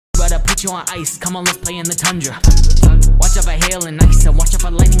to put you on ice. Come on, let's play in the tundra. Watch out for hail and ice, and watch out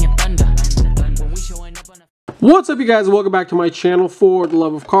for lightning and thunder. When we showing up on a What's up, you guys? Welcome back to my channel for the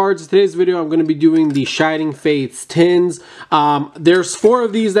love of cards. In today's video, I'm going to be doing the Shining Fates tins. There's 4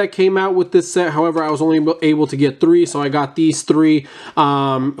 of these that came out with this set. However, I was only able to get 3, so I got these 3.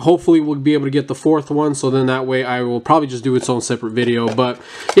 Hopefully, we'll be able to get the 4th one, so then that way I will probably just do its own separate video. But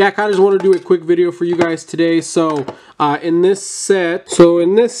yeah, I kind of just want to do a quick video for you guys today. So in this set,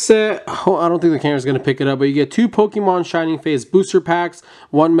 I don't think the camera's going to pick it up, but you get 2 Pokemon Shining Fates booster packs,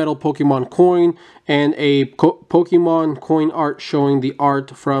 1 metal Pokemon coin, and a Pokemon coin art showing the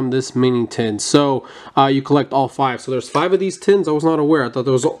art from this mini tin. So you collect all 5. So there's 5 of these tins. I was not aware. I thought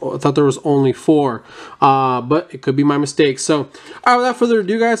there was only 4, but it could be my mistake. So without further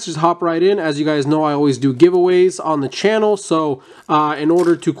ado, guys, just hop right in. As you guys know, I always do giveaways on the channel. So in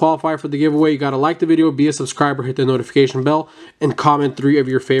order to qualify for the giveaway, you gotta like the video, be a subscriber, hit the notification bell, and comment 3 of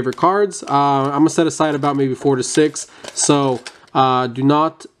your favorite cards. I'm gonna set aside about maybe 4 to 6. So do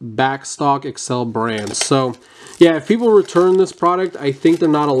not backstock Excel brands. So yeah, if people return this product, I think they're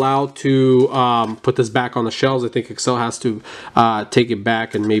not allowed to put this back on the shelves. I think Excel has to take it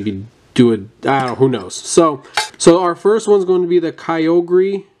back and maybe do it. I don't know, who knows. So our first one's going to be the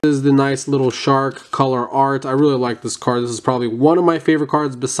Kyogre. This is the nice little shark color art. I really like this card. This is probably one of my favorite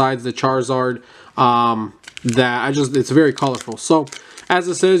cards besides the Charizard. It's very colorful. So as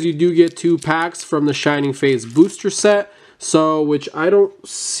it says, you do get 2 packs from the Shining Fates booster set. So, which I don't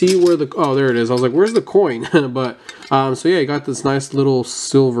see where the, oh, there it is. I was like, where's the coin? But, so yeah, you got this nice little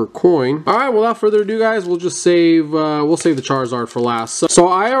silver coin. All right, without further ado, guys, we'll just save, we'll save the Charizard for last. So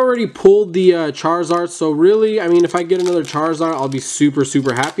I already pulled the Charizard. So really, I mean, if I get another Charizard, I'll be super,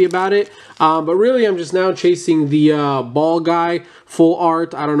 super happy about it. But really, I'm just now chasing the ball guy full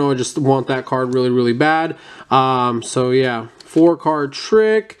art. I don't know, I just want that card really, really bad. So yeah, 4-card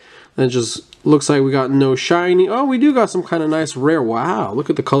trick. And it just looks like we got no shiny. Oh, we do got some kind of nice rare. Wow, look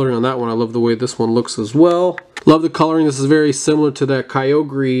at the coloring on that one. I love the way this one looks as well. Love the coloring. This is very similar to that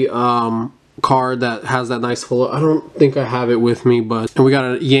Kyogre card that has that nice full. I don't think I have it with me, but and we got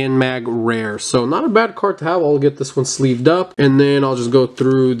a Yanmag rare. So not a bad card to have. I'll get this one sleeved up, and then I'll just go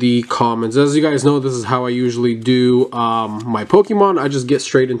through the commons. As you guys know, this is how I usually do my Pokemon. I just get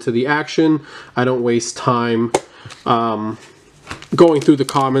straight into the action. I don't waste time going through the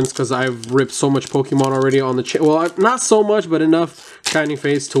commons because I've ripped so much Pokemon already on the channel. Well, not so much, but enough Shining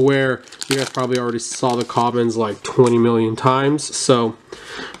Fates to where you guys probably already saw the commons like 20 million times. So,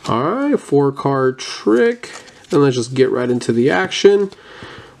 alright, 4-card trick. And let's just get right into the action.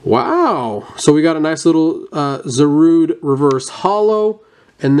 Wow! So we got a nice little Zarude reverse holo.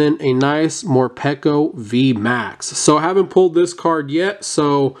 And then a nice Morpeko V Max. So I haven't pulled this card yet.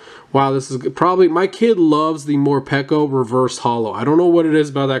 So wow, this is probably, my kid loves the Morpeko reverse holo. I don't know what it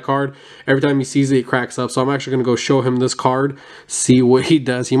is about that card. Every time he sees it, he cracks up. So I'm actually going to go show him this card, see what he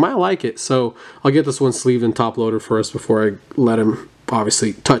does. He might like it. So I'll get this one sleeved and top loaded first before I let him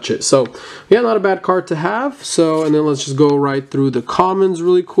obviously touch it. So yeah, not a bad card to have. So, and then let's just go right through the commons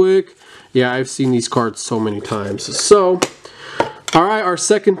really quick. Yeah, I've seen these cards so many times. So alright, our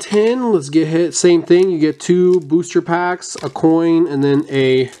second tin, let's get hit. Same thing, you get 2 booster packs, a coin, and then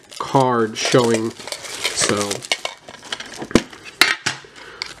a card showing. So,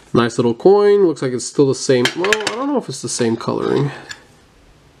 nice little coin. Looks like it's still the same. Well, I don't know if it's the same coloring.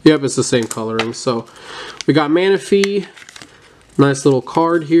 Yep, it's the same coloring. So, we got Manaphy. Nice little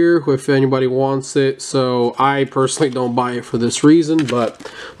card here if anybody wants it. So I personally don't buy it for this reason,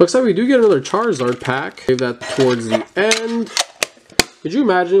 but looks like we do get another Charizard pack. Save that towards the end. Could you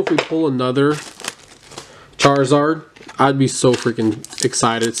imagine if we pull another Charizard? I'd be so freaking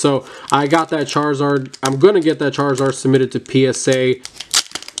excited. So I got that Charizard. I'm going to get that Charizard submitted to PSA.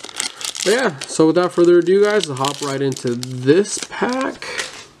 But yeah, so without further ado, guys, I'll hop right into this pack.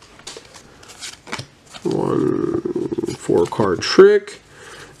 1 4-card trick.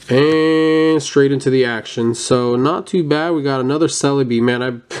 And straight into the action. So not too bad. We got another Celebi. Man,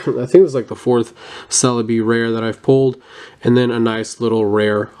 I think it's like the 4th Celebi rare that I've pulled. And then a nice little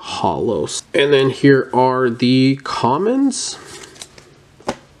rare holo. And then here are the commons.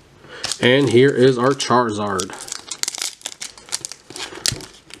 And here is our Charizard.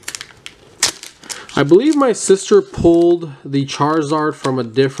 I believe my sister pulled the Charizard from a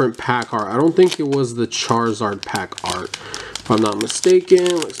different pack art. I don't think it was the Charizard pack art, if I'm not mistaken.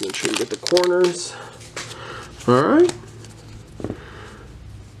 Let's make sure we get the corners. Alright.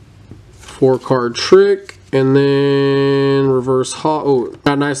 4-card trick. And then reverse holo. Oh,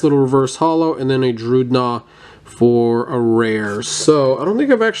 got a nice little reverse holo. And then a Drudna for a rare. So I don't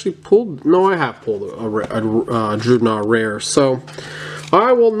think I've actually pulled. No, I have pulled a Drudna rare. So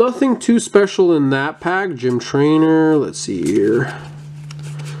Alright, well, nothing too special in that pack. Gym Trainer, let's see here.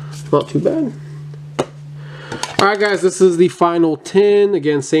 Not too bad. Alright guys, this is the final tin.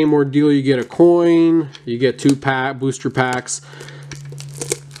 Again, same ordeal. You get a coin, you get 2 booster packs.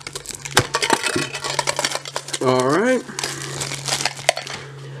 Alright.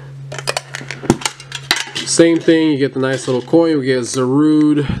 Same thing, you get the nice little coin. We get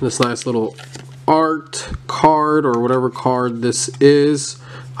Zarude, this nice little art card or whatever card this is.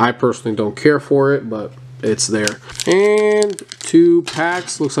 I personally don't care for it, but it's there. And 2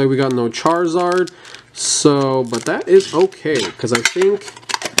 packs. Looks like we got no Charizard. So, but that is okay, because I think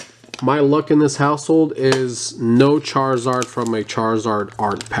my luck in this household is no Charizard from a Charizard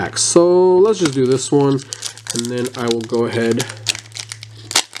art pack. So let's just do this one, and then I will go ahead.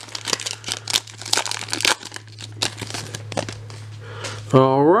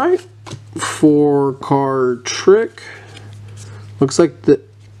 All right, 4 card trick. Looks like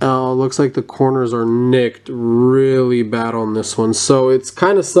the corners are nicked really bad on this one. So it's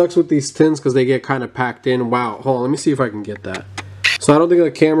kind of sucks with these tins because they get kind of packed in. Wow, hold on, let me see if I can get that. So I don't think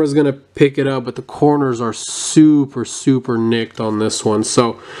the camera is gonna pick it up, but the corners are super nicked on this one.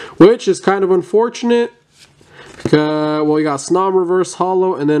 So, which is kind of unfortunate. Well, we got Snom Reverse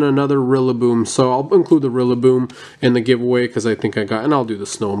Hollow and then another Rillaboom. So I'll include the Rillaboom in the giveaway because I think I got, and I'll do the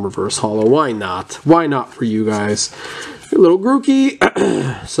Snom Reverse Hollow. Why not? Why not for you guys? A little Grookey.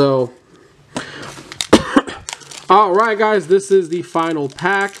 So, alright guys, this is the final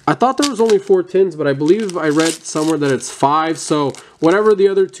pack. I thought there was only 4 tins, but I believe I read somewhere that it's 5. So whatever the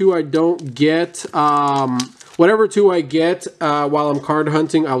other 2 I don't get, whatever 2 I get while I'm card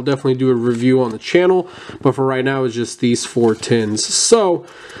hunting, I'll definitely do a review on the channel. But for right now, it's just these 4 tins. So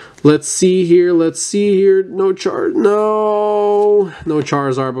let's see here. No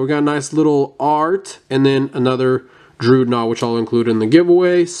Charizard, but we got a nice little art and then another Zarude, which I'll include in the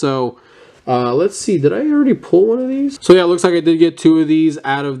giveaway. So let's see, did I already pull one of these? So yeah, it looks like I did get 2 of these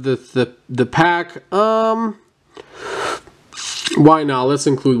out of the pack. Why not? Let's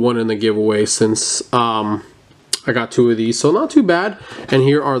include one in the giveaway since I got 2 of these, so not too bad. And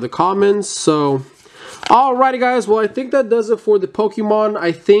here are the commons. So alrighty guys, well I think that does it for the Pokemon.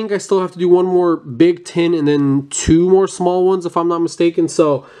 I think I still have to do 1 more big tin and then 2 more small ones if I'm not mistaken.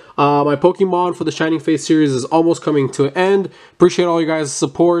 So my Pokemon for the Shining Faith series is almost coming to an end. Appreciate all you guys'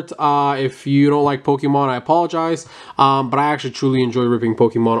 support. If you don't like Pokemon, I apologize. But I actually truly enjoy ripping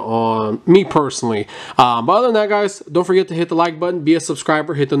Pokemon on me personally. But other than that, guys, don't forget to hit the like button, be a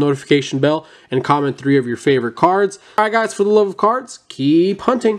subscriber, hit the notification bell, and comment 3 of your favorite cards. Alright guys, for the love of cards, keep hunting.